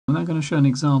I'm going to show an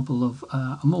example of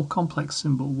a more complex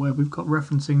symbol where we've got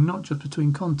referencing not just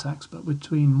between contacts but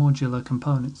between modular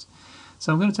components.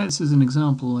 So I'm going to take this as an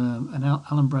example, an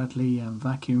Allen Bradley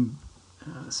vacuum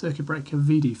circuit breaker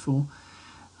VD4.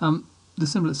 The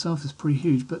symbol itself is pretty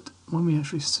huge, but when we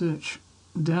actually search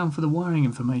down for the wiring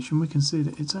information, we can see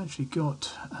that it's actually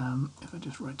got, if I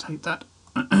just rotate that,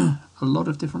 a lot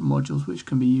of different modules which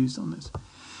can be used on this.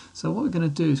 So what we're going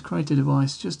to do is create a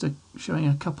device just showing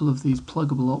a couple of these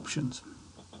pluggable options.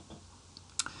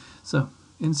 So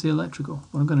in C Electrical,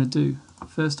 what I'm going to do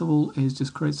first of all is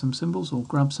just create some symbols, or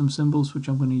grab some symbols which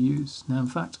I'm going to use. Now in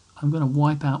fact I'm going to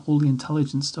wipe out all the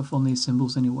intelligent stuff on these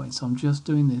symbols anyway, so I'm just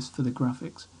doing this for the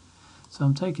graphics. So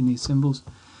I'm taking these symbols,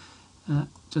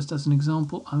 just as an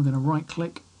example, I'm going to right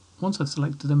click, once I've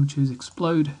selected them, choose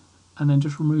explode, and then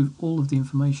just remove all of the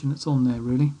information that's on there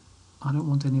really. I don't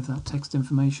want any of that text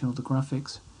information or the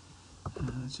graphics.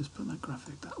 Let's just put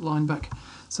that line back.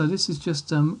 So this is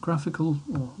just graphical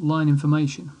or line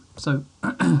information. So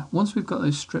once we've got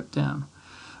those stripped down,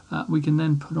 we can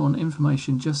then put on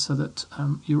information just so that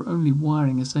you're only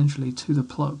wiring essentially to the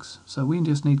plugs. So we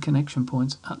just need connection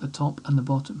points at the top and the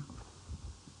bottom.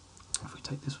 If we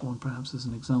take this one perhaps as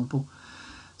an example.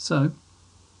 So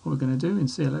what we're going to do in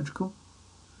C Electrical,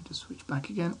 just switch back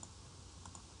again.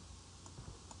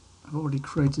 I've already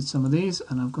created some of these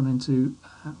and I've gone into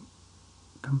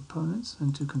components,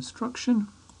 into construction,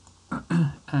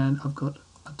 and I've got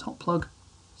a top plug,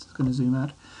 so it's going to zoom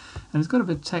out, and it's got a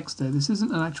bit of text there. This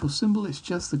isn't an actual symbol, it's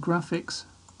just the graphics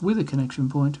with a connection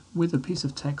point with a piece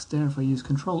of text there. If I use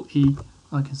Control E,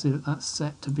 I can see that that's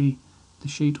set to be the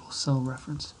sheet or cell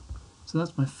reference. So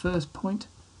that's my first point.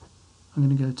 I'm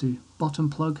going to go to bottom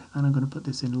plug and I'm going to put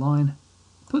this in line,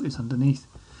 put this underneath,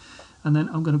 and then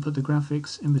I'm going to put the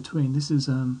graphics in between. This is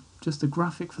just the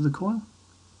graphic for the coil.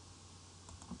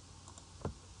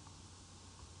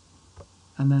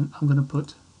 And then I'm going to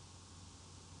put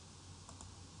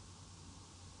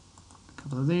a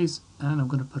couple of these, and I'm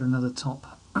going to put another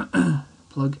top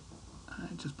plug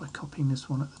just by copying this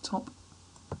one at the top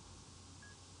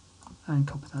and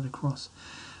copy that across.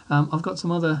 I've got some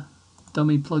other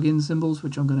dummy plug-in symbols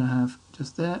which I'm going to have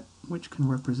just there, which can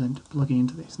represent plugging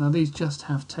into these. Now these just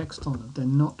have text on them, they're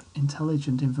not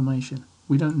intelligent information.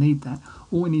 We don't need that.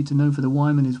 All we need to know for the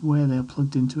wireman is where they are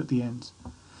plugged into at the ends.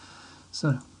 So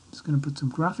I'm just going to put some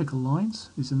graphical lines.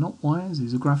 These are not wires,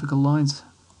 these are graphical lines.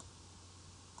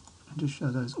 And just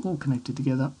show those all connected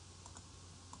together.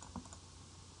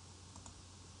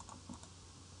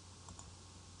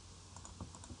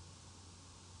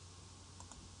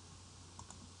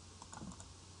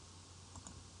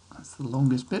 That's the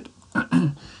longest bit.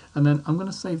 And then I'm going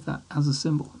to save that as a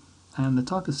symbol. And the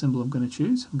type of symbol I'm going to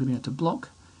choose, I'm going to go to block,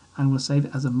 and I'm going to save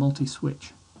it as a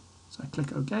multi-switch. So I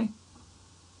click OK.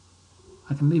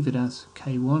 I can leave it as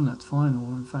K1, that's fine,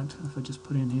 or in fact if I just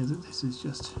put in here that this is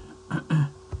just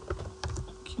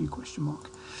Q question mark.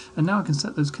 And now I can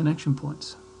set those connection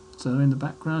points. So in the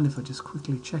background, if I just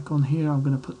quickly check on here, I'm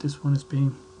going to put this one as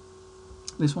being,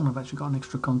 this one I've actually got an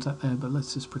extra contact there, but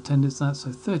let's just pretend it's that.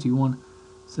 So 31,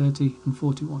 30 and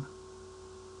 41.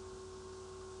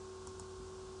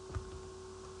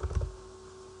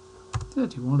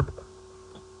 .31,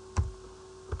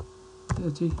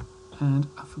 30, and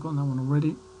I've forgotten that one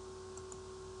already,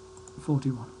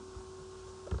 41.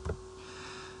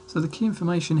 So the key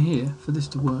information here for this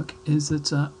to work is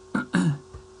that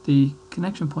the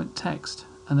connection point text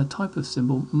and the type of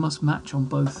symbol must match on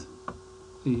both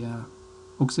the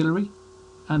auxiliary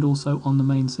and also on the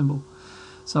main symbol.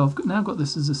 So I've now got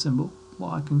this as a symbol.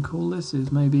 What I can call this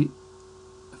is, maybe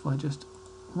if I just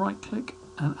right click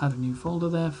and add a new folder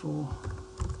there for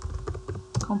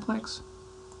complex,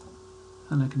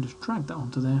 and I can just drag that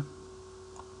onto there,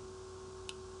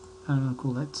 and I'll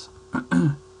call that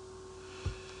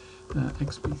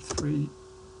XB3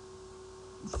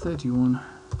 31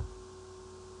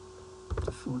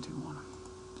 to 41.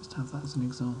 Just have that as an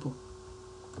example.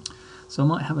 So I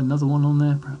might have another one on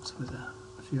there, perhaps with a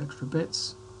few extra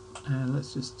bits. And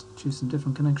let's just choose some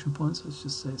different connection points. Let's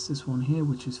just say it's this one here,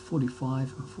 which is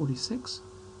 45 and 46.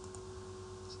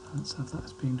 So let's have that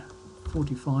as being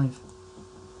 45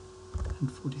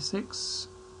 and 46.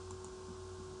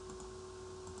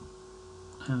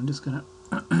 And I'm just going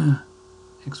to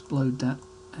explode that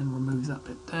and remove that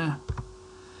bit there.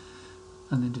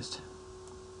 And then just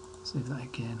save that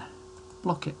again.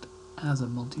 Block it as a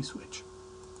multi-switch.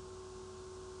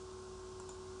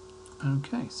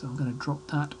 Okay, so I'm going to drop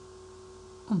that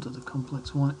onto the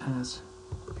complex one as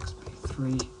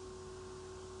XB3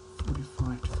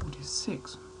 45 to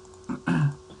 46.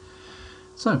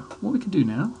 So what we can do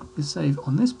now is save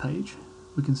on this page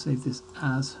we can save this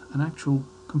as an actual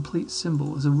complete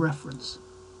symbol, as a reference.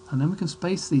 And then we can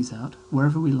space these out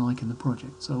wherever we like in the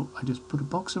project. So I just put a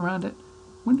box around it,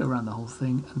 window around the whole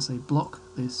thing, and say block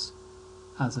this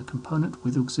as a component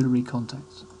with auxiliary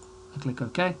contacts. I click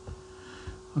OK.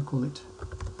 I call it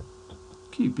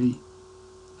QB,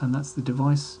 and that's the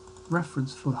device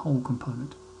reference for the whole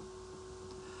component.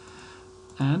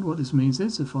 And what this means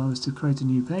is, if I was to create a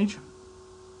new page,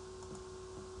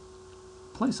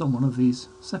 place on one of these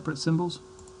separate symbols,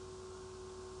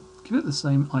 give it the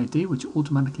same ID, which it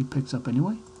automatically picks up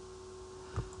anyway,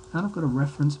 and I've got a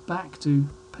reference back to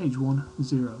page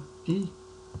 10E,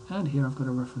 and here I've got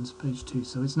a reference page 2.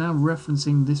 So it's now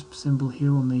referencing this symbol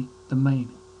here on the main.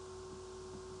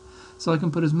 So I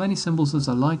can put as many symbols as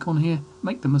I like on here,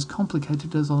 make them as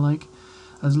complicated as I like,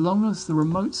 as long as the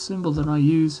remote symbol that I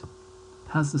use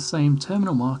has the same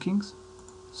terminal markings,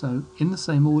 so in the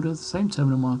same order, the same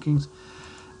terminal markings,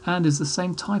 and is the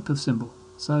same type of symbol.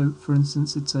 So for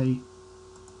instance, it's a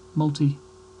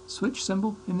multi-switch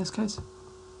symbol in this case.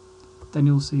 Then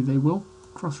you'll see they will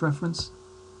cross-reference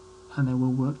and they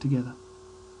will work together.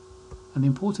 And the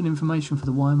important information for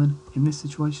the wireman in this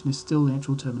situation is still the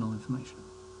actual terminal information.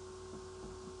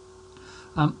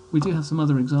 We do have some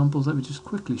other examples. Let me just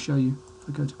quickly show you. If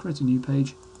I go to create a new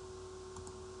page,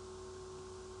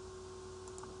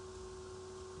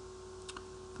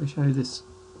 if I show you this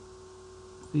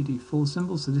VD4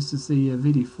 symbol, so this is the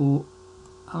VD4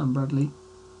 Allen Bradley,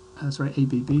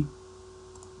 ABB.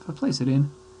 If I place it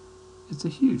in, it's a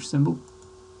huge symbol.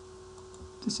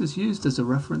 This is used as a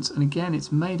reference, and again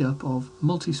it's made up of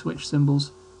multi-switch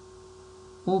symbols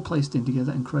all placed in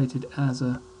together and created as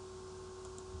a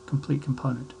complete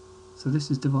component. So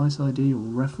this is device ID or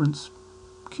reference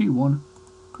Q1,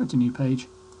 create a new page,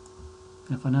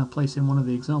 and if I now place in one of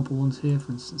the example ones here,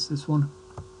 for instance this one,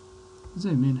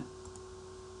 zoom in,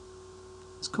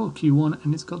 it's called Q1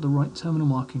 and it's got the right terminal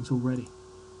markings already,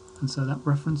 and so that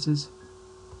references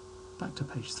back to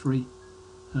page 3,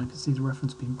 and I can see the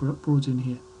reference being brought in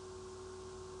here.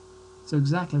 So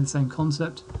exactly the same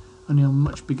concept, only on a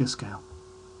much bigger scale.